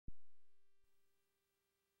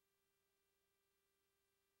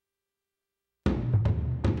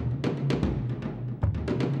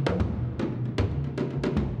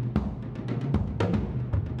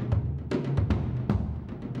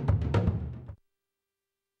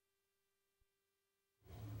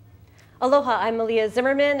Aloha, I'm Malia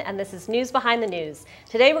Zimmerman, and this is News Behind the News.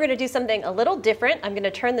 Today we're going to do something a little different. I'm going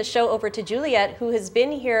to turn the show over to Juliette, who has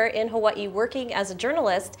been here in Hawaii working as a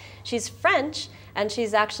journalist. She's French, and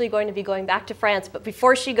she's actually going to be going back to France. But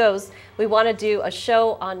before she goes, we want to do a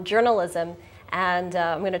show on journalism, and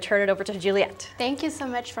I'm going to turn it over to Juliette. Thank you so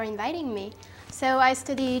much for inviting me. So I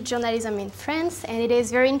study journalism in France, and it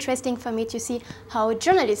is very interesting for me to see how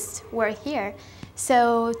journalists work here.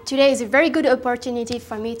 So today is a very good opportunity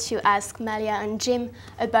for me to ask Malia and Jim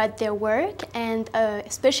about their work and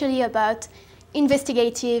especially about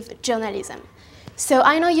investigative journalism. So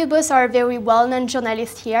I know you both are very well-known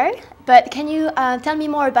journalists here, but can you tell me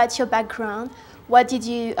more about your background? What did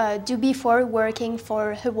you do before working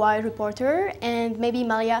for Hawaii Reporter? And maybe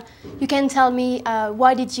Malia, you can tell me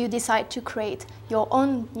why did you decide to create your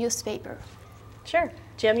own newspaper? Sure.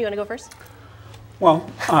 Jim, you want to go first? Well,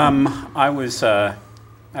 I was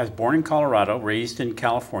born in Colorado, raised in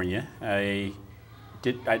California. I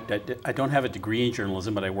don't have a degree in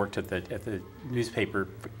journalism, but I worked at the newspaper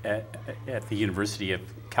at the University of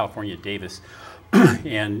California, Davis.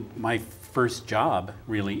 And my first job,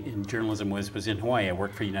 really, in journalism was in Hawaii. I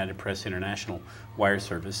worked for United Press International wire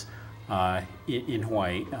service in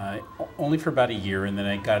Hawaii, only for about a year, and then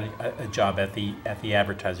I got a job at the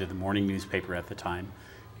Advertiser, the morning newspaper at the time,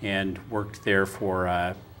 and worked there for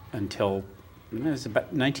until it was about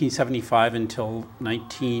 1975 until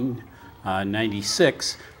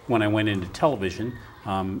 1996 when I went into television.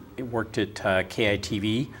 It worked at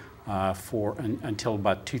KITV until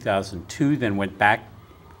about 2002. Then went back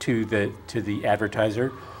to the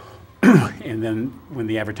Advertiser, and then when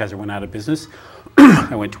the Advertiser went out of business,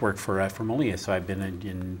 I went to work for Malia. So I've been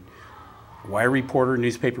in wire reporter,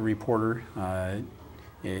 newspaper reporter,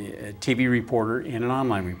 a TV reporter, and an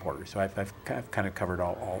online reporter. So I've kind of covered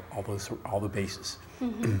all the bases.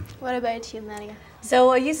 Mm-hmm. What about you, Malia? So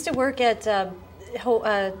I used to work at a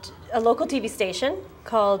local TV station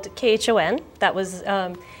called KHON. That was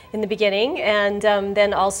in the beginning, and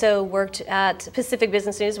then also worked at Pacific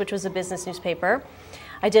Business News, which was a business newspaper.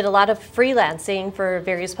 I did a lot of freelancing for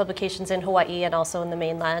various publications in Hawaii and also in the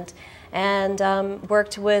mainland, and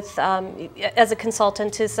worked with as a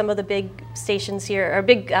consultant to some of the big stations here, or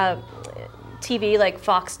big TV like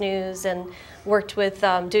Fox News, and worked with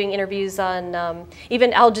doing interviews on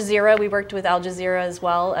even Al Jazeera. We worked with Al Jazeera as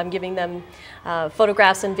well, giving them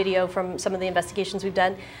photographs and video from some of the investigations we've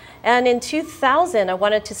done. And in 2000, I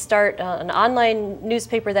wanted to start an online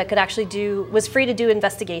newspaper that could actually was free to do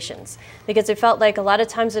investigations, because it felt like a lot of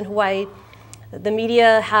times in Hawaii, the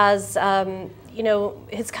media has,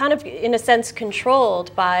 it's kind of, in a sense,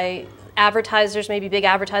 controlled by advertisers, maybe big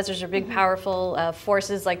advertisers or big powerful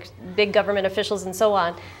forces like big government officials and so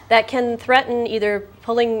on, that can threaten either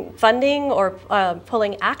pulling funding or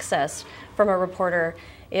pulling access from a reporter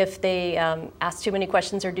if they ask too many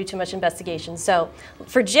questions or do too much investigation. So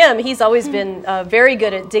for Jim, he's always been very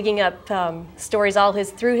good at digging up stories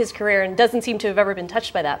through his career, and doesn't seem to have ever been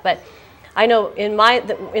touched by that. But I know in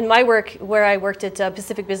my work, where I worked at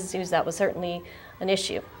Pacific Business News, that was certainly an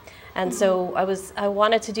issue. And so I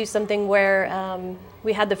wanted to do something where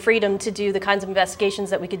we had the freedom to do the kinds of investigations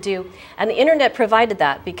that we could do. And the internet provided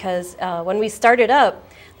that, because when we started up,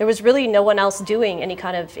 there was really no one else doing any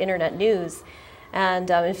kind of internet news. And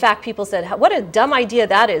in fact, people said, what a dumb idea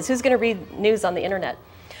that is. Who's going to read news on the internet?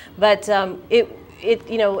 But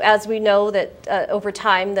as we know that over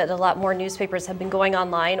time that a lot more newspapers have been going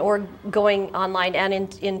online, or going online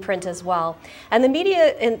and in print as well. And the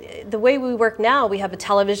media, and the way we work now, we have a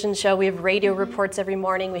television show, we have radio reports every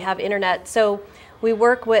morning, we have internet. So we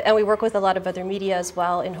work with a lot of other media as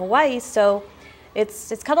well in Hawaii. So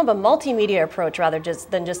it's kind of a multimedia approach rather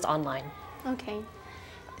than just online. Okay.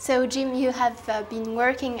 So Jim, you have been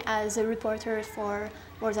working as a reporter for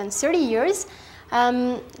more than 30 years.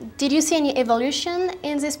 Did you see any evolution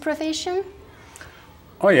in this profession?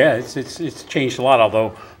 Oh yeah, it's changed a lot,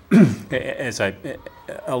 although as I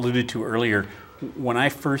alluded to earlier, when I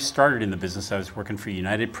first started in the business, I was working for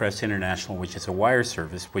United Press International, which is a wire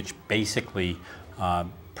service which basically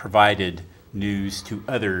provided news to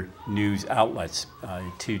other news outlets,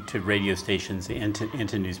 to radio stations and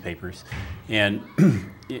to newspapers. And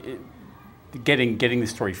getting the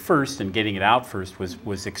story first and getting it out first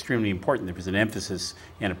was extremely important. There was an emphasis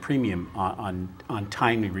and a premium on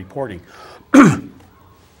timely reporting.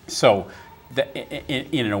 So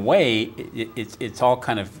in a way, it's all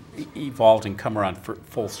kind of evolved and come around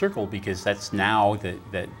full circle, because that's now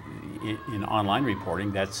that in online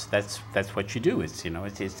reporting, that's what you do.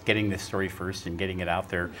 It's getting the story first and getting it out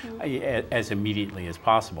there as immediately as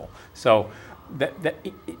possible. So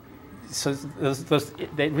so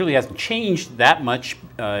that really hasn't changed that much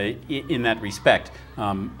in that respect.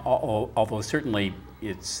 Although certainly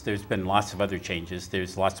there's been lots of other changes.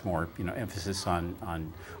 There's lots more emphasis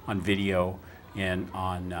on video and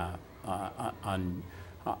on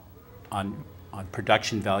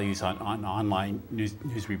production values on online news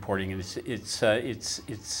reporting, and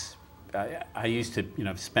I used to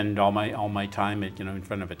spend all my time at in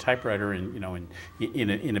front of a typewriter and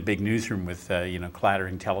in a big newsroom with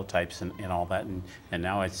clattering teletypes and all that, and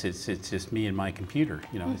now it's just me and my computer.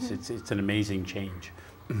 It's an amazing change.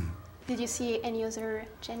 Did you see any other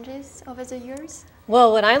changes over the years?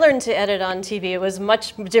 Well, when I learned to edit on TV, it was a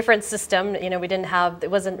much different system. We didn't have,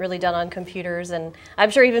 it wasn't really done on computers, and I'm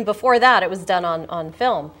sure even before that it was done on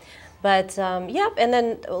film. But yeah, and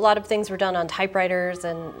then a lot of things were done on typewriters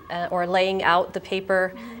and or laying out the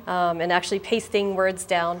paper and actually pasting words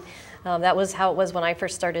down. That was how it was when I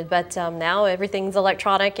first started. But now everything's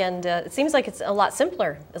electronic, and it seems like it's a lot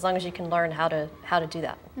simpler as long as you can learn how to do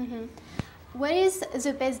that. Mm-hmm. What is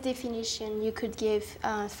the best definition you could give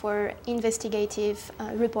for investigative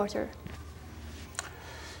reporter?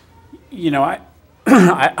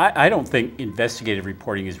 I don't think investigative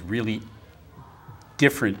reporting is really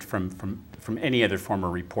different from any other form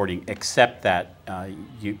of reporting, except that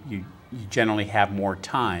you generally have more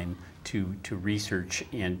time to research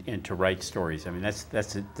and to write stories. I mean, that's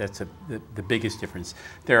the biggest difference.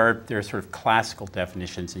 There are sort of classical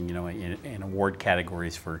definitions in award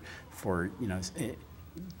categories for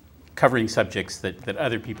covering subjects that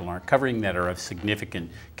other people aren't covering, that are of significant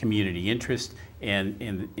community interest,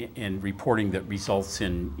 and reporting that results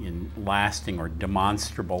in lasting or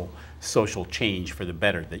demonstrable social change for the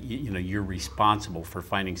better. That you're responsible for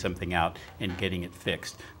finding something out and getting it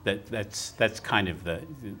fixed. That's kind of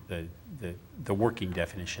the working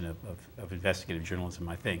definition of investigative journalism,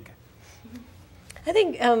 I think. I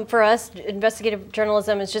think for us, investigative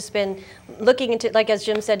journalism has just been looking into, like as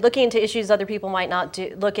Jim said, looking into issues other people might not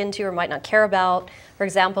look into or might not care about. For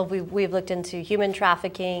example, we've looked into human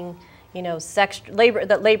trafficking,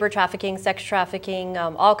 labor trafficking, sex trafficking,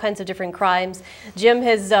 all kinds of different crimes. Jim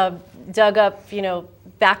has dug up,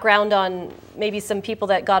 background on maybe some people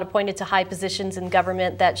that got appointed to high positions in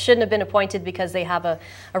government that shouldn't have been appointed because they have a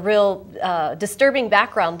real disturbing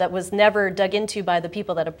background that was never dug into by the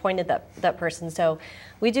people that appointed that person. So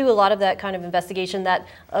we do a lot of that kind of investigation that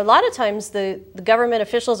a lot of times the government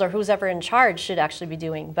officials or who's ever in charge should actually be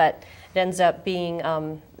doing, but it ends up being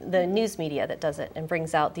the news media that does it and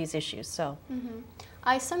brings out these issues. So. Mm-hmm.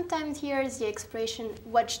 I sometimes hear the expression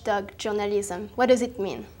watchdog journalism. What does it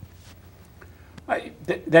mean?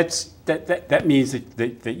 That means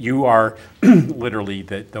that you are literally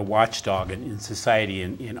the watchdog in society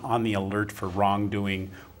and on the alert for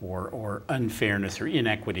wrongdoing or unfairness or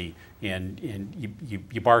inequity, and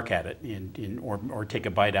you bark at it or take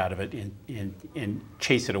a bite out of it and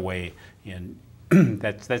chase it away, and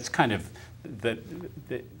that's kind of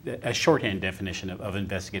a shorthand definition of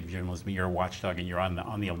investigative journalism. You're a watchdog and you're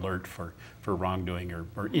on the alert for wrongdoing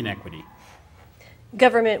or inequity.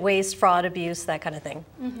 Government waste, fraud, abuse, that kind of thing.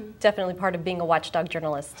 Mm-hmm. Definitely part of being a watchdog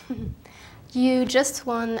journalist. You just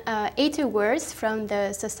won 8 awards from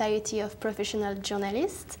the Society of Professional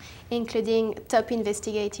Journalists, including Top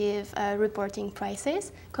Investigative Reporting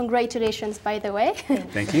Prizes. Congratulations, by the way.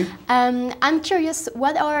 Thank you. I'm curious,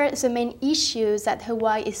 what are the main issues that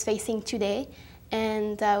Hawaii is facing today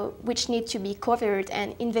and which need to be covered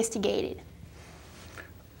and investigated?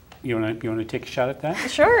 You want to take a shot at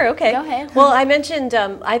that? Sure, okay. Go ahead. Well, I mentioned,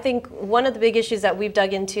 I think one of the big issues that we've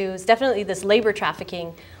dug into is definitely this labor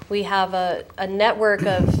trafficking. We have a network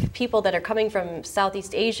of people that are coming from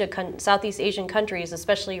Southeast Asian countries,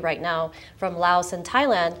 especially right now from Laos and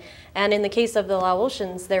Thailand. And in the case of the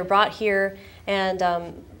Laotians, they're brought here and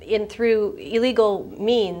through illegal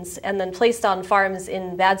means and then placed on farms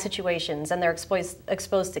in bad situations. And they're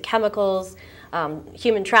exposed to chemicals,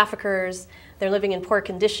 human traffickers. They're living in poor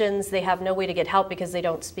conditions. They have no way to get help because they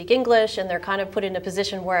don't speak English, and they're kind of put in a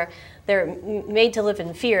position where they're made to live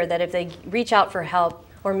in fear that if they reach out for help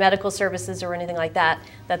or medical services or anything like that,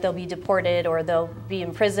 that they'll be deported or they'll be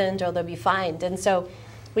imprisoned or they'll be fined. And so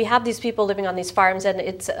we have these people living on these farms, and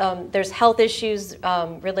there's health issues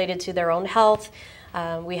related to their own health.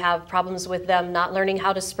 We have problems with them not learning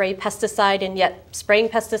how to spray pesticide and yet spraying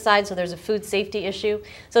pesticide, so there's a food safety issue.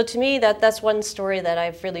 So to me, that's one story that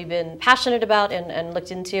I've really been passionate about and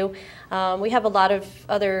looked into. We have a lot of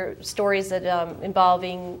other stories that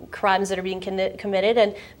involving crimes that are being committed,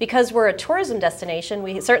 and because we're a tourism destination,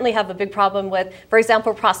 we certainly have a big problem with, for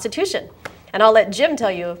example, prostitution. And I'll let Jim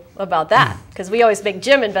tell you about that, because we always make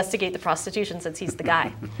Jim investigate the prostitution since he's the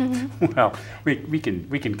guy. Well, we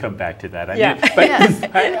can come back to that. I Yeah. mean,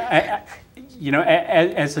 but you know,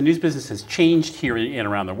 as the news business has changed here and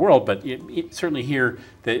around the world, but certainly here,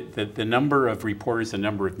 the number of reporters, the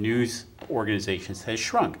number of news organizations has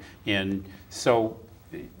shrunk. And so,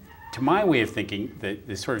 to my way of thinking,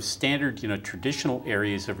 the sort of standard, you know, traditional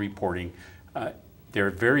areas of reporting, there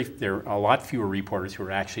are a lot fewer reporters who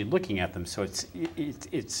are actually looking at them. So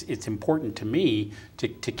it's important to me to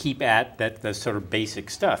keep at the sort of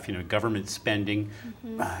basic stuff, you know, government spending,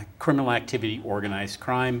 criminal activity, organized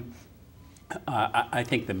crime. I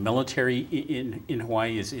think the military in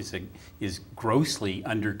Hawaii is grossly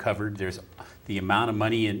undercovered. There's the amount of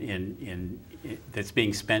money that's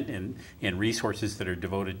being spent in resources that are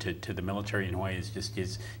devoted to the military in Hawaii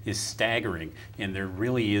is staggering, and there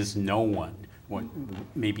really is no one,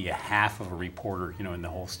 maybe a half of a reporter, you know, in the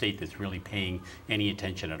whole state that's really paying any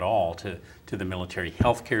attention at all to the military.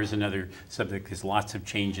 Healthcare is another subject. There's lots of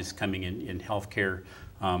changes coming in healthcare.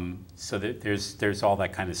 So that there's all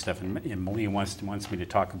that kind of stuff, and Malia wants me to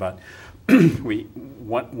talk about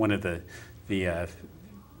one of the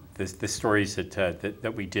stories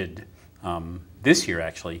that we did this year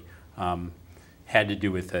actually had to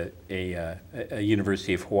do with a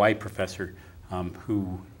University of Hawaii professor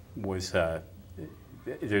who was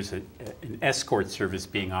there's an escort service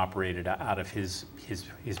being operated out of his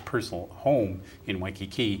personal home in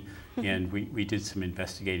Waikiki. And we did some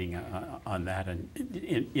investigating on that, and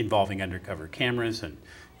involving undercover cameras, and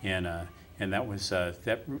that was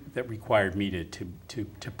that required me to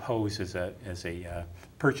pose as a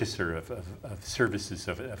purchaser of services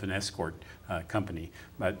of an escort company.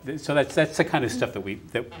 But so that's the kind of stuff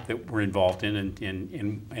that we're involved in,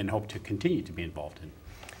 and hope to continue to be involved in.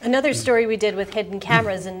 Another story we did with hidden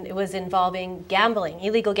cameras, and it was involving gambling,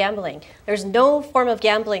 illegal gambling. There's no form of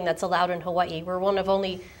gambling that's allowed in Hawaii. We're one of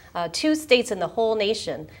only 2 states in the whole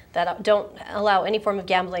nation that don't allow any form of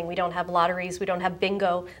gambling. We don't have lotteries, we don't have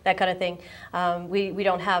bingo, that kind of thing. We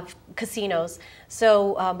don't have casinos.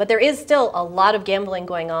 So, but there is still a lot of gambling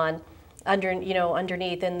going on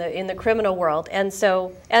underneath in the criminal world. And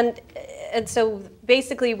so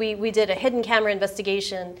basically we did a hidden camera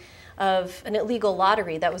investigation of an illegal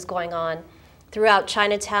lottery that was going on throughout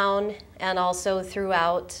Chinatown, and also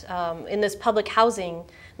throughout in this public housing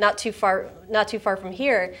not too far from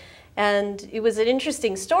here. And it was an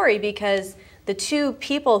interesting story because the 2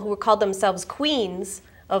 people who called themselves queens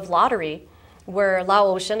of lottery were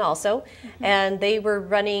Laotian also, and they were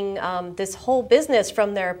running this whole business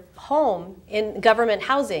from their home in government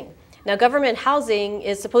housing. Now, government housing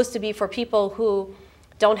is supposed to be for people who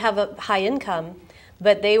don't have a high income,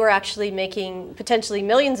 but they were actually making potentially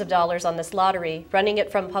millions of dollars on this lottery, running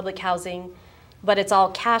it from public housing, but it's all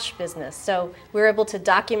cash business. So we were able to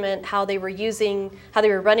document how they were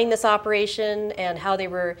running this operation, and how they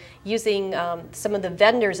were using some of the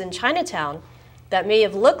vendors in Chinatown that may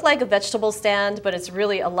have looked like a vegetable stand, but it's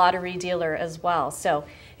really a lottery dealer as well. So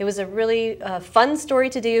it was a really fun story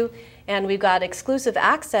to do, and we've got exclusive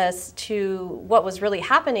access to what was really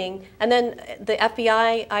happening. And then the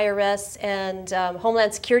FBI, IRS, and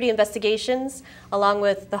Homeland Security investigations, along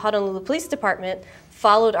with the Honolulu Police Department,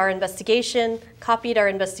 followed our investigation, copied our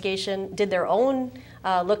investigation, did their own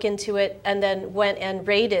look into it, and then went and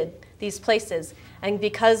raided these places. And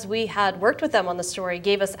because we had worked with them on the story,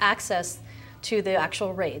 gave us access to the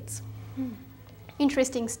actual raids.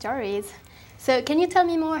 Interesting stories. So can you tell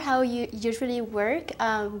me more how you usually work?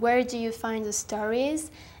 Where do you find the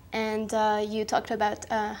stories? And you talked about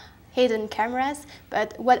hidden cameras,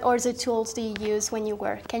 but what other tools do you use when you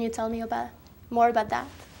work? Can you tell me more about that?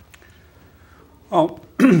 Well,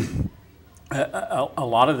 a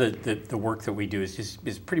lot of the work that we do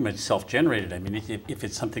is pretty much self-generated. I mean, if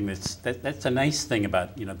it's something that's a nice thing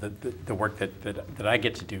about, you know, the work that I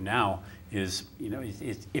get to do now is, you know,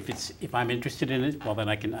 if I'm interested in it, well, then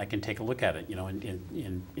I can take a look at it, you know,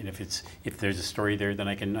 and if there's a story there, then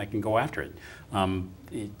I can go after it.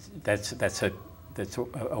 That's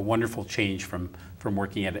a wonderful change from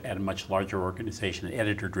working at a much larger organization,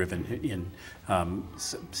 editor-driven.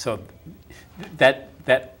 So that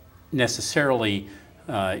necessarily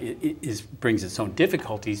brings its own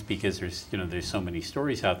difficulties, because there's so many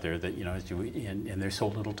stories out there that, you know, and there's so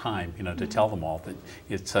little time, you know, to tell them all, that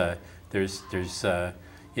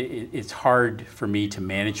it's hard for me to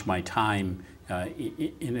manage my time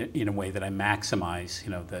in a way that I maximize, you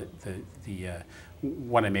know,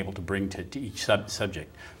 what I'm able to bring to each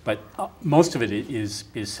subject. But most of it is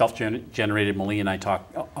self-generated. Malia and I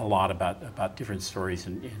talk a lot about different stories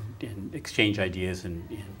and exchange ideas, and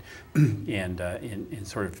and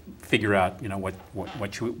sort of figure out, you know,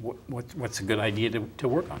 what's a good idea to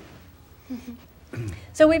work on.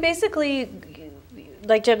 So we basically,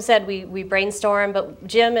 like Jim said, we brainstorm, but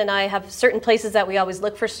Jim and I have certain places that we always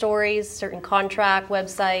look for stories, certain contract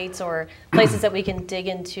websites or places that we can dig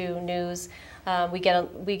into news. We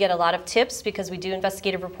get a lot of tips because we do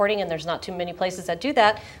investigative reporting and there's not too many places that do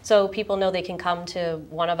that. So people know they can come to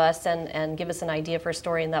one of us and give us an idea for a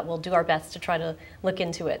story, and that we'll do our best to try to look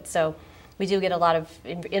into it. So we do get a lot of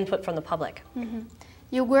input from the public. Mm-hmm.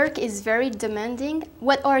 Your work is very demanding.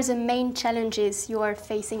 What are the main challenges you are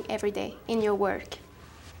facing every day in your work?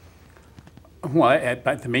 Well,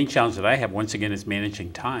 the main challenge that I have, once again, is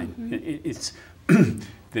managing time. Mm-hmm. It's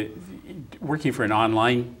working for an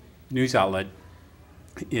online news outlet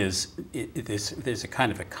there's a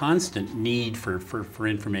kind of a constant need for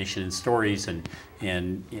information and stories, and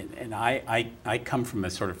I come from a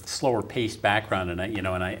sort of slower paced background, and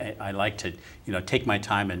I like to take my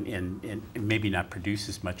time and maybe not produce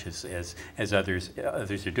as much as others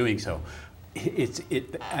are doing. So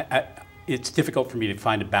it's difficult for me to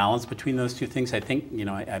find a balance between those two things. I think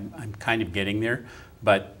I'm kind of getting there,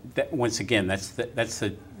 but once again, that's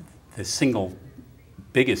the single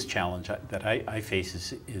biggest challenge that I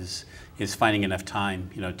face is finding enough time,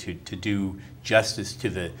 to do justice to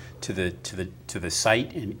the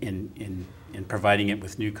site and providing it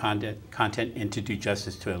with new content, and to do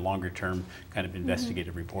justice to a longer term kind of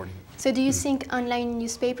investigative reporting. So do you think online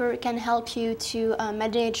newspaper can help you to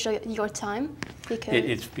manage your time?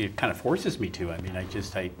 Because it kind of forces me to. I mean,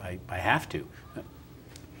 I have to.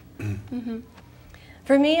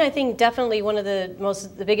 For me, I think definitely one of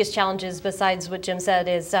the biggest challenges, besides what Jim said,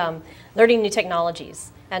 is learning new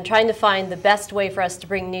technologies and trying to find the best way for us to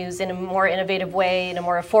bring news in a more innovative way, in a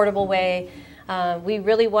more affordable way. We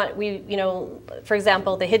really want, for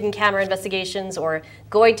example, the hidden camera investigations, or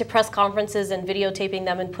going to press conferences and videotaping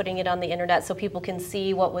them and putting it on the internet so people can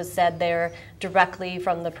see what was said there directly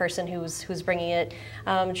from the person who's bringing it.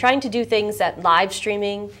 Trying to do things that live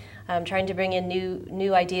streaming. Trying to bring in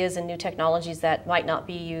new ideas and new technologies that might not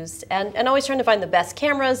be used, and always trying to find the best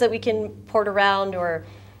cameras that we can port around, or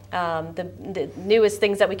the newest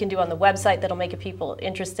things that we can do on the website that'll make people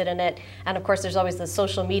interested in it. And of course, there's always the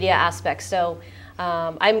social media aspect. So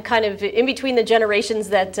I'm kind of in between the generations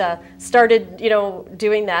that started,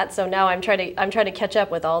 doing that. So now I'm trying to catch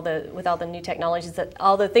up with all the new technologies, that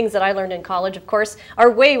all the things that I learned in college, of course,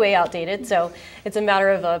 are way outdated. So it's a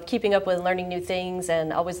matter of keeping up with learning new things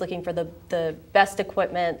and always looking for the best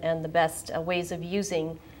equipment and the best ways of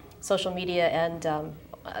using social media and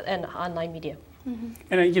online media. Mm-hmm.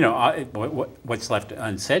 And what's left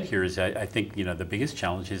unsaid here is I think the biggest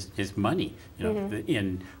challenge is money.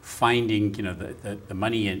 In finding the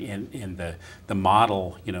money and the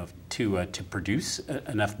model to produce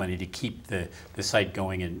enough money to keep the site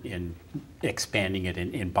going and expanding it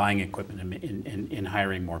and buying equipment and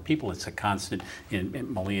hiring more people. It's a constant. And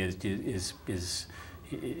Malia is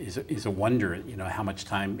a wonder, how much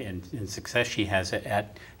time and success she has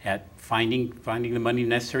at finding the money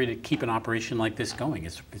necessary to keep an operation like this going.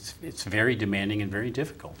 It's very demanding and very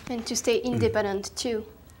difficult. And to stay independent too,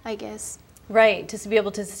 I guess. Right, to be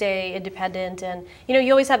able to stay independent, and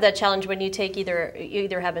you always have that challenge when you take you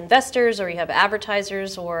either have investors or you have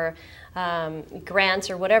advertisers or grants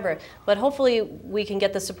or whatever. But hopefully we can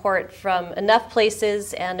get the support from enough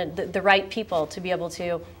places and the right people to be able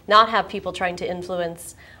to not have people trying to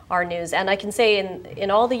influence our news. And I can say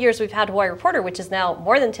in all the years we've had Hawaii Reporter, which is now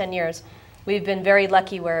more than 10 years, we've been very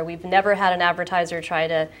lucky where we've never had an advertiser try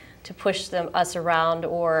to push us around,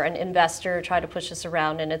 or an investor try to push us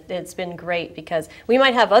around, and it's been great because we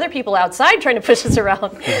might have other people outside trying to push us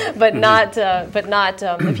around, but not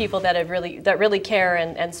the people that really care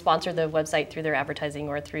and sponsor the website through their advertising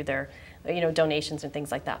or through their donations and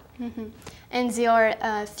things like that. Mm-hmm. And there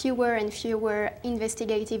are fewer and fewer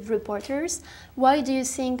investigative reporters. Why do you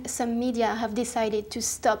think some media have decided to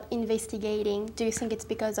stop investigating? Do you think it's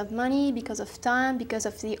because of money, because of time, because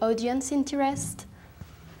of the audience interest?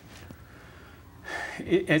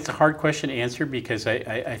 It's a hard question to answer because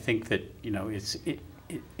I think that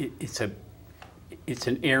it's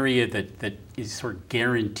an area that is sort of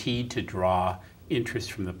guaranteed to draw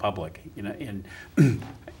interest from the public, and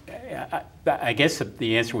I guess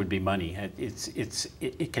the answer would be money.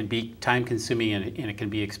 It can be time consuming and it can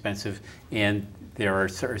be expensive, and there are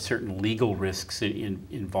certain legal risks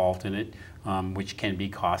involved in it, which can be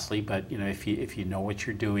costly. But if you know what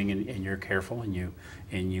you're doing and you're careful and you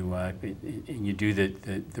do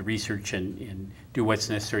the research and do what's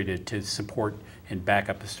necessary to support and back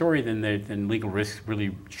up the story, then legal risks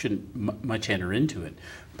really shouldn't much enter into it.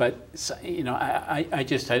 But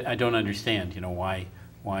I don't understand why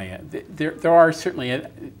there are certainly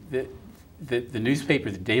the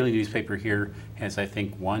newspaper, the daily newspaper here has, I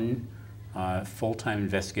think, one full-time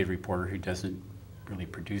investigative reporter who doesn't really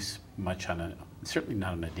produce much certainly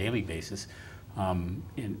not on a daily basis,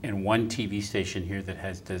 and one TV station here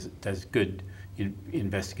that does good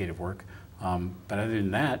investigative work. But other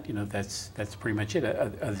than that, that's pretty much it.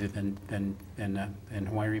 Other than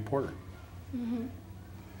Hawaii Reporter. Mm-hmm.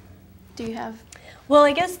 Do you have? Well,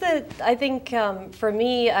 I guess I think for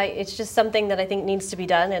me, it's just something that I think needs to be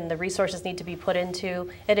done, and the resources need to be put into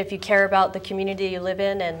it if you care about the community you live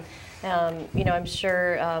in, and I'm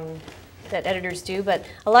sure that editors do, but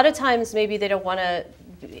a lot of times maybe they don't want to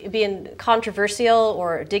be controversial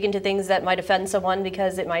or dig into things that might offend someone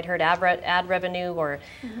because it might hurt ad revenue or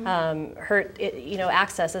hurt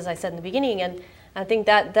access, as I said in the beginning. And I think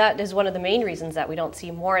that is one of the main reasons that we don't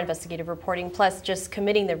see more investigative reporting, plus just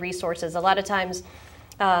committing the resources. A lot of times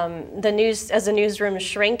as the newsrooms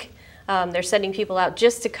shrink, they're sending people out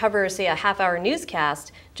just to cover, say, a half-hour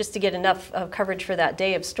newscast, just to get enough coverage for that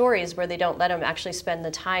day of stories, where they don't let them actually spend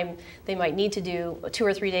the time they might need to do 2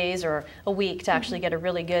 or 3 days or a week to actually get a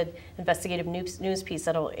really good investigative news piece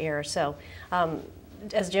that'll air. So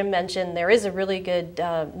as Jim mentioned, there is a really good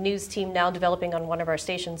news team now developing on one of our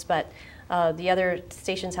stations, but the other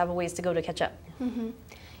stations have a ways to go to catch up. Mm-hmm.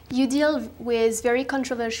 You deal with very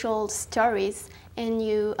controversial stories, and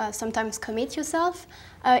you sometimes commit yourself.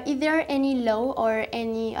 Is there any law or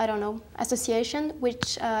any, association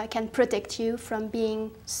which can protect you from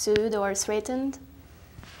being sued or threatened?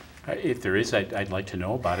 If there is, I'd like to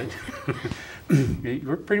know about it.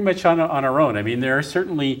 We're pretty much on our own. I mean, there are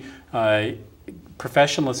certainly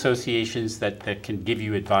professional associations that can give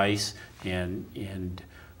you advice,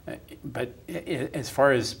 but as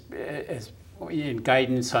far as in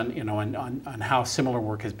guidance on how similar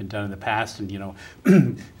work has been done in the past,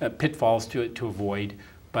 and pitfalls to avoid,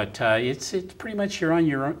 but it's pretty much you're on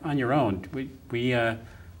your own. We're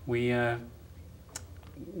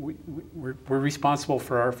responsible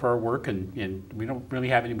for our work, and we don't really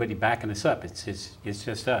have anybody backing us up. It's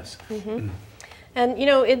just us. Mm-hmm. And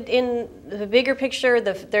in the bigger picture,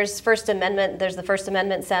 there's First Amendment. There's the First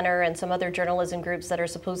Amendment Center and some other journalism groups that are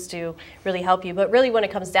supposed to really help you. But really, when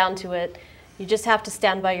it comes down to it, you just have to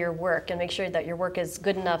stand by your work and make sure that your work is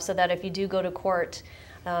good enough so that if you do go to court,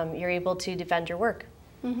 you're able to defend your work.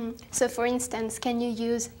 Mm-hmm. So, for instance, can you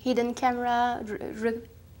use hidden camera,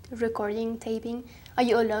 recording, taping? Are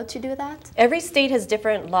you allowed to do that? Every state has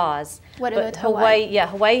different laws. What about Hawaii? Yeah,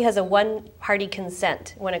 Hawaii has a one-party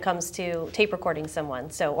consent when it comes to tape recording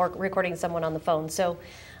someone, or recording someone on the phone. So,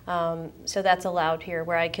 so that's allowed here,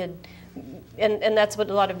 where I could, and that's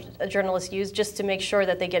what a lot of journalists use, just to make sure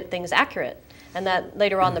that they get things accurate, and that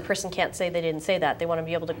later on the person can't say they didn't say that. They want to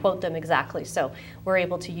be able to quote them exactly. So we're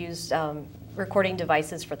able to use recording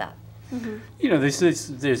devices for that.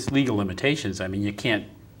 Mm-hmm. There's legal limitations. I mean, you can't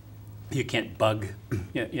bug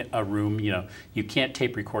a room. You can't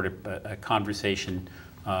tape record a conversation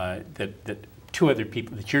that two other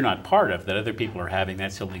people that you're not part of, that other people are having.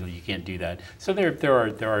 That's illegal. You can't do that. So there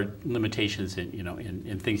are limitations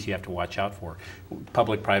in things you have to watch out for.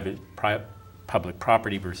 Public property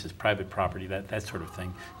versus private property, that sort of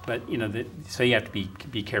thing. But so you have to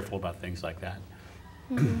be careful about things like that.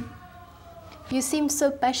 Mm-hmm. You seem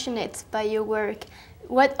so passionate by your work.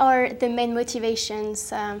 What are the main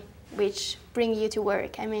motivations which bring you to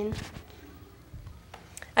work?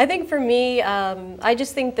 I think for me, I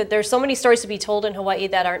just think that there's so many stories to be told in Hawaii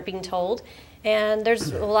that aren't being told. And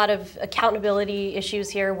there's a lot of accountability issues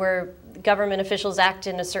here where government officials act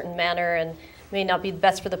in a certain manner and may not be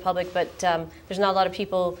best for the public, but there's not a lot of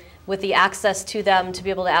people with the access to them to be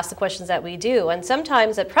able to ask the questions that we do. And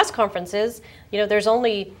sometimes at press conferences, there's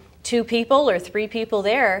only 2 people or 3 people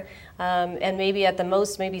there, and maybe at the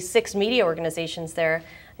most, maybe 6 media organizations there.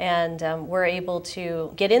 And we're able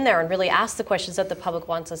to get in there and really ask the questions that the public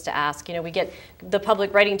wants us to ask. We get the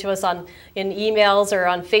public writing to us in emails or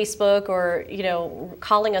on Facebook, or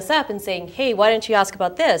calling us up and saying, "Hey, why don't you ask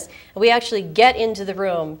about this?" And we actually get into the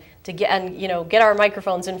room to get our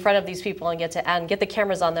microphones in front of these people and get the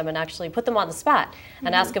cameras on them and actually put them on the spot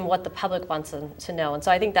and ask them what the public wants them to know. And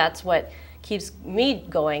so I think that's what keeps me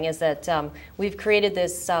going, is that we've created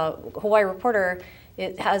this Hawaii Reporter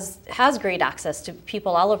it has great access to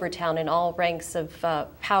people all over town in all ranks of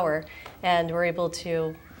power, and we're able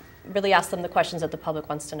to really ask them the questions that the public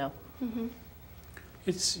wants to know. Mm-hmm.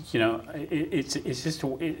 It's, you know,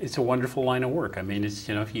 it's a wonderful line of work. I mean, it's,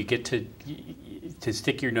 you know, if you get to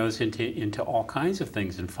stick your nose into all kinds of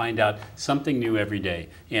things and find out something new every day.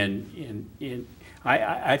 And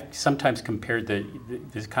I've sometimes compared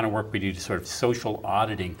this kind of work we do to sort of social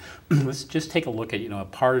auditing. Let's just take a look at, you know, a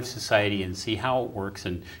part of society and see how it works,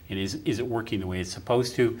 and is it working the way it's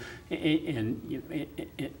supposed to, and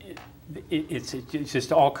it's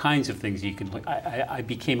just all kinds of things you can. I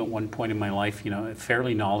became at one point in my life, you know,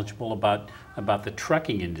 fairly knowledgeable about the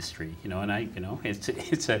trucking industry, you know, and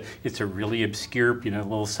it's a really obscure, you know,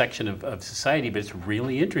 little section of society, but it's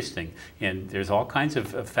really interesting, and there's all kinds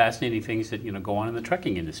of fascinating things that, you know, go on in the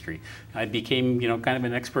trucking industry. I became, you know, kind of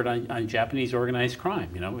an expert on Japanese organized crime,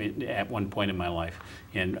 you know, at one point in my life,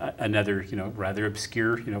 and another, you know, rather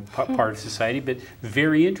obscure, you know, part of society, but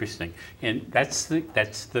very interesting, and that's the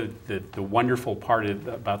wonderful part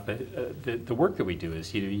about the work that we do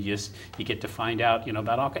is, you know, you get to find out, you know,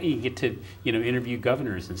 about all, you get to, you know, interview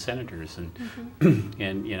governors and senators and Mm-hmm.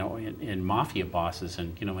 and, you know, and mafia bosses,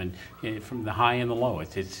 and, you know, and from the high and the low.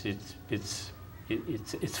 It's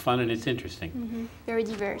fun and it's interesting. Mm-hmm. Very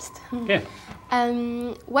diverse. Yeah.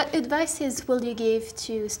 What advices will you give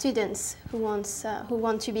to students who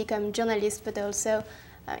want to become journalists, but also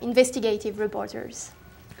investigative reporters?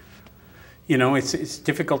 You know, it's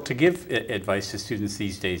difficult to give advice to students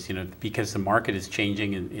these days, you know, because the market is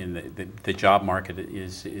changing, and the job market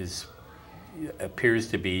appears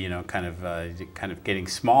to be, you know, kind of getting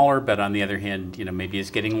smaller, but on the other hand, you know, maybe it's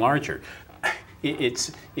getting larger.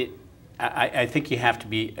 I think you have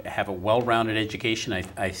to have a well-rounded education.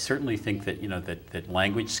 I certainly think that, you know, that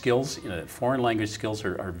language skills, you know, foreign language skills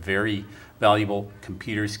are very valuable.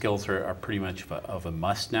 Computer skills are pretty much of a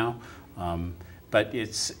must now. But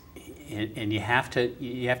and you have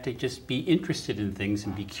to just be interested in things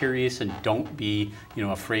and be curious, and don't be, you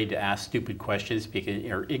know, afraid to ask stupid questions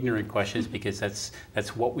or ignorant questions, because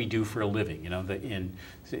that's what we do for a living, you know.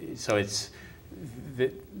 So it's.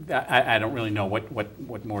 I don't really know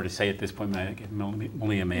what more to say at this point.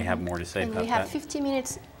 Malia may have more to say about that. And we have 50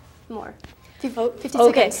 minutes more. 50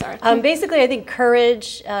 okay. seconds, sorry. Basically, I think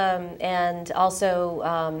courage and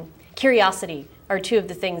also curiosity are two of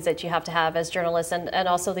the things that you have to have as journalists, and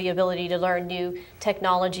also the ability to learn new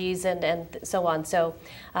technologies and so on. So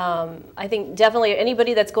I think definitely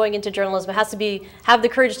anybody that's going into journalism has to have the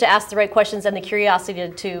courage to ask the right questions and the curiosity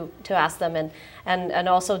to ask them, and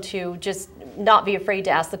also to just not be afraid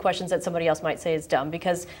to ask the questions that somebody else might say is dumb,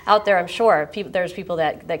 because out there, I'm sure, there's people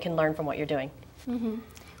that can learn from what you're doing. Mm-hmm.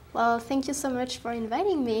 Well, thank you so much for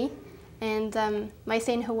inviting me. And my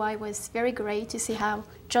stay in Hawaii was very great to see how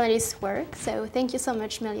journalists work. So thank you so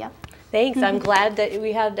much, Malia. Thanks. I'm glad that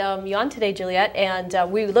we had you on today, Juliette.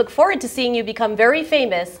 And we look forward to seeing you become very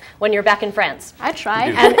famous when you're back in France. I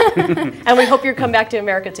tried. And we hope you come back to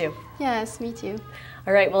America too. Yes, me too.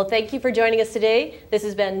 All right. Well, thank you for joining us today. This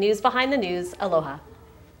has been News Behind the News. Aloha.